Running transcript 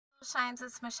Shines,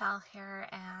 it's Michelle here,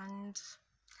 and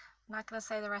I'm not going to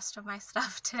say the rest of my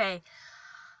stuff today.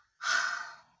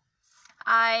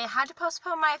 I had to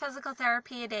postpone my physical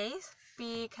therapy a day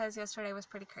because yesterday was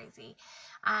pretty crazy.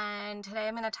 And today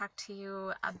I'm going to talk to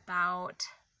you about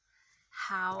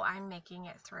how I'm making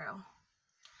it through.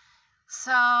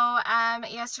 So,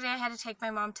 yesterday I had to take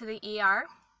my mom to the ER.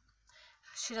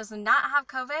 She does not have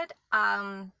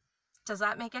COVID. Does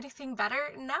that make anything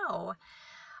better? No.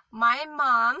 My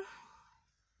mom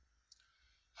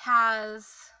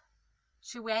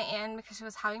she went in because she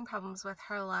was having problems with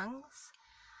her lungs.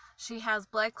 She has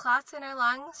blood clots in her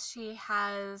lungs. She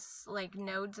has like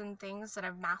nodes and things that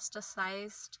have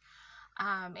metastasized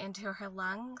into her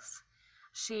lungs.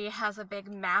 She has a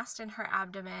big mass in her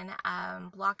abdomen,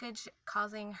 blockage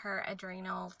causing her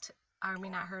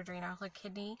her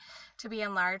kidney to be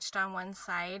enlarged on one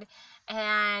side,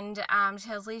 and she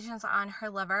has lesions on her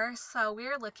liver. So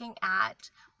we're looking at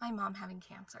my mom having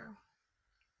cancer.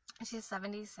 She's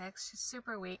 76. She's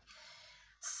super weak.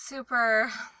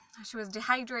 She was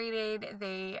dehydrated.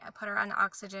 They put her on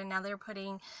oxygen. Now they're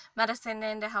putting medicine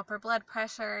in to help her blood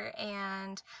pressure.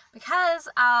 And because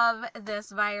of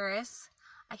this virus,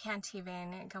 I can't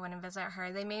even go in and visit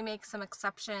her. They may make some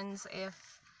exceptions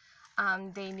if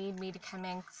they need me to come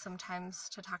in sometimes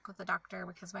to talk with the doctor,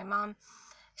 because my mom,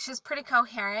 she's pretty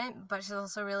coherent, but she's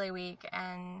also really weak.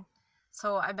 And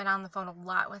so I've been on the phone a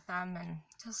lot with them, and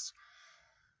just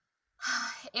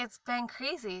it's been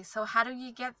crazy. So how do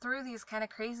you get through these kind of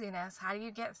craziness? How do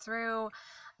you get through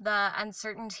the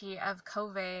uncertainty of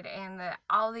COVID and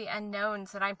all the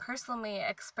unknowns that I'm personally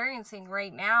experiencing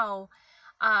right now?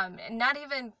 Not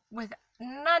even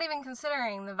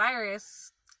considering the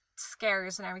virus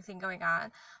scares and everything going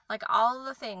on, like all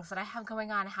the things that I have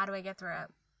going on. How do I get through it?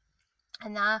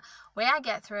 And the way I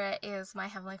get through it is my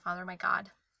Heavenly Father, my God.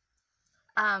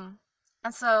 And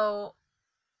so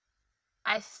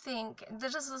I think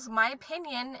this is my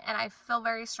opinion, and I feel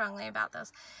very strongly about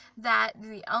this, that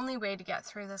the only way to get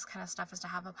through this kind of stuff is to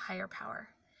have a higher power.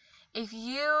 If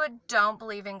you don't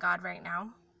believe in God right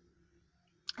now,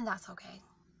 that's okay.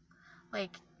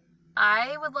 Like,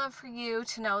 I would love for you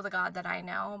to know the God that I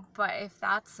know, but if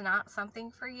that's not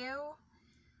something for you,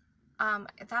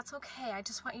 that's okay. I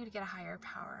just want you to get a higher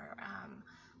power.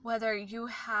 Whether you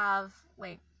have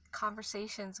like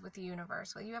conversations with the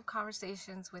universe, whether you have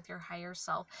conversations with your higher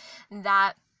self,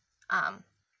 that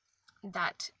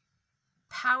that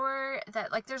power, that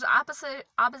like there's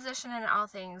opposition in all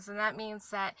things, and that means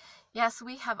that yes,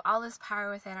 we have all this power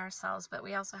within ourselves, but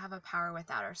we also have a power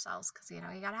without ourselves, because you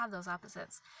gotta have those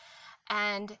opposites.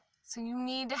 And so you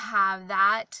need to have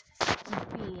that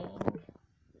being,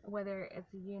 whether it's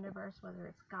the universe, whether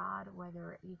it's God,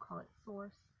 whether you call it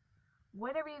source,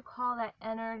 whatever you call that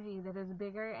energy that is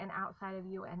bigger and outside of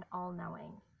you and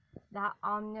all-knowing, that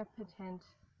omnipotent,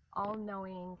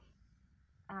 all-knowing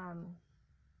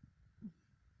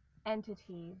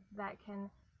entity that can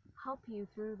help you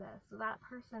through this. So that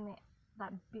personage,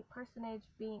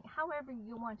 being, however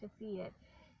you want to see it,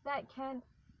 that can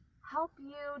help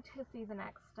you to see the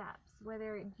next steps,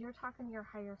 whether you're talking to your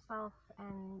higher self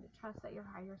and trust that your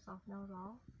higher self knows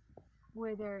all,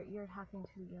 whether you're talking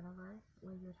to the universe,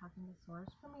 whether you're talking to source.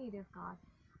 For me, it is God.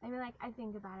 I mean, like, I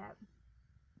think about it.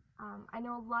 I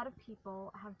know a lot of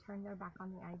people have turned their back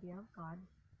on the idea of God,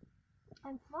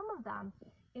 and some of them,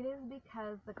 it is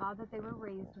because the God that they were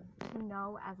raised to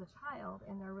know as a child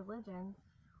in their religion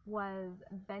was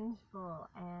vengeful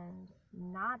and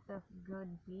not this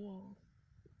good being.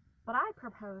 But I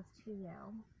propose to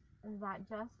you that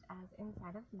just as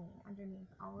inside of me, underneath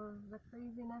all of the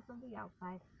craziness of the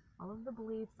outside, all of the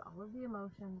beliefs, all of the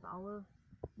emotions, all of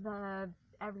the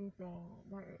everything,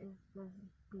 there is this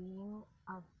being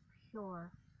of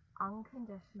pure,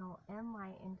 unconditional,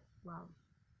 enlightened love.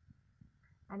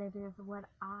 And it is what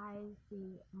I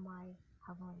see my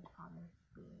Heavenly Father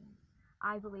being.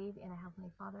 I believe in a Heavenly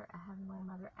Father, a Heavenly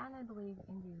Mother, and I believe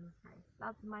in Jesus Christ.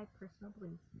 That's my personal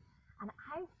belief. And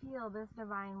I feel this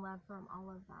divine love from all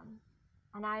of them.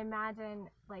 And I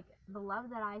imagine, like, the love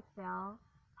that I feel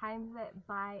times it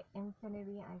by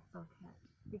infinity, and I still can't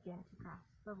begin to grasp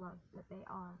the love that they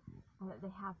are and that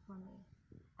they have for me.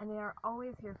 And they are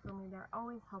always here for me. They're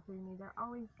always helping me. They're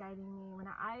always guiding me. When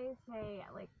I say,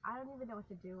 like, I don't even know what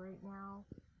to do right now,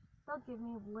 they'll give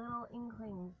me little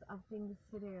inklings of things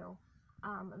to do.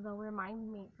 They'll remind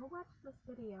me to watch this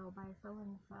video by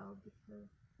so-and-so, because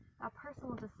that person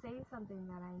will just say something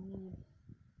that I need.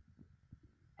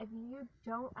 If you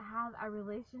don't have a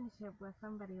relationship with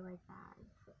somebody like that,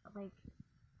 like,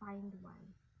 find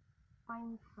one.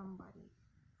 Find somebody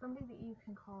that you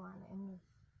can call on in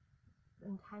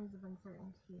times of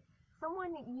uncertainty.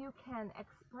 someone you can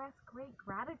express great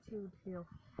gratitude to,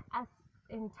 as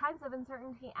in times of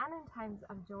uncertainty and in times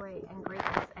of joy and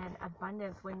greatness and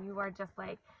abundance, when you are just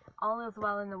like all is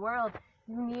well in the world.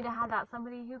 You need to have that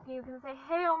somebody who you can say,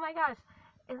 hey, oh my gosh,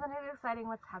 isn't it exciting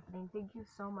what's happening? Thank you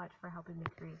so much for helping me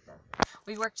create this.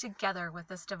 We work together with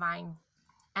this divine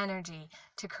energy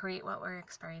to create what we're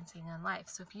experiencing in life.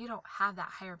 So if you don't have that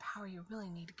higher power, you really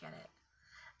need to get it.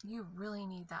 You really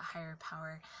need that higher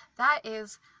power. That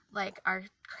is like our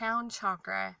crown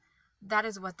chakra. That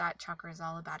is what that chakra is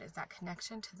all about, is that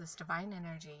connection to this divine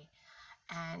energy.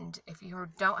 And if you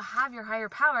don't have your higher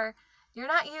power, you're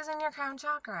not using your crown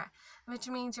chakra, which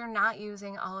means you're not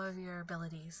using all of your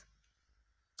abilities.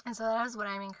 And so that is what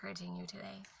I'm encouraging you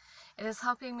today. It is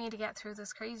helping me to get through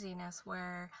this craziness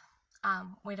where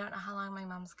we don't know how long my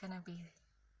mom's going to be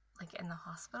like in the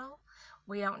hospital.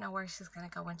 We don't know where she's going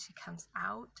to go when she comes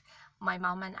out. My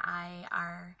mom and I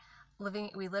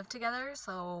we live together,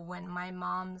 so when my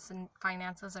mom's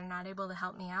finances are not able to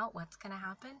help me out, what's going to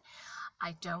happen?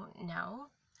 I don't know.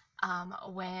 How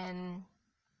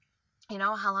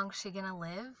long is she going to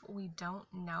live? We don't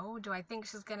know. Do I think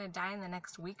she's going to die in the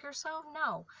next week or so?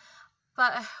 No.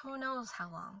 But who knows how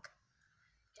long?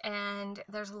 And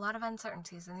there's a lot of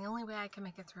uncertainties, and the only way I can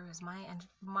make it through is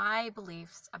my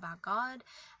beliefs about God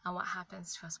and what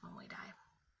happens to us when we die.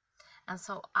 And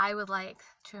so I would like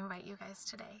to invite you guys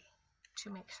today to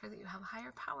make sure that you have a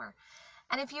higher power.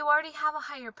 And if you already have a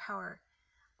higher power,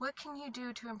 what can you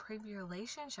do to improve your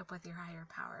relationship with your higher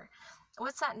power?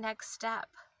 What's that next step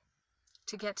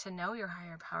to get to know your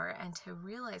higher power and to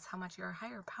realize how much your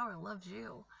higher power loves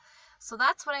you? So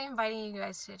that's what I'm inviting you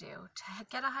guys to do, to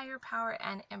get a higher power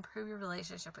and improve your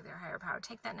relationship with your higher power.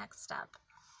 Take that next step.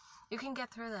 You can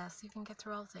get through this. You can get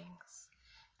through all things.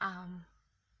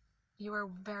 You are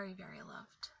very, very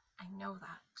loved. I know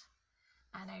that.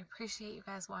 And I appreciate you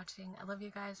guys watching. I love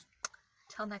you guys.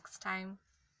 Till next time,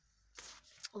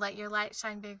 let your light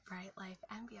shine big, bright, life,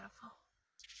 and beautiful.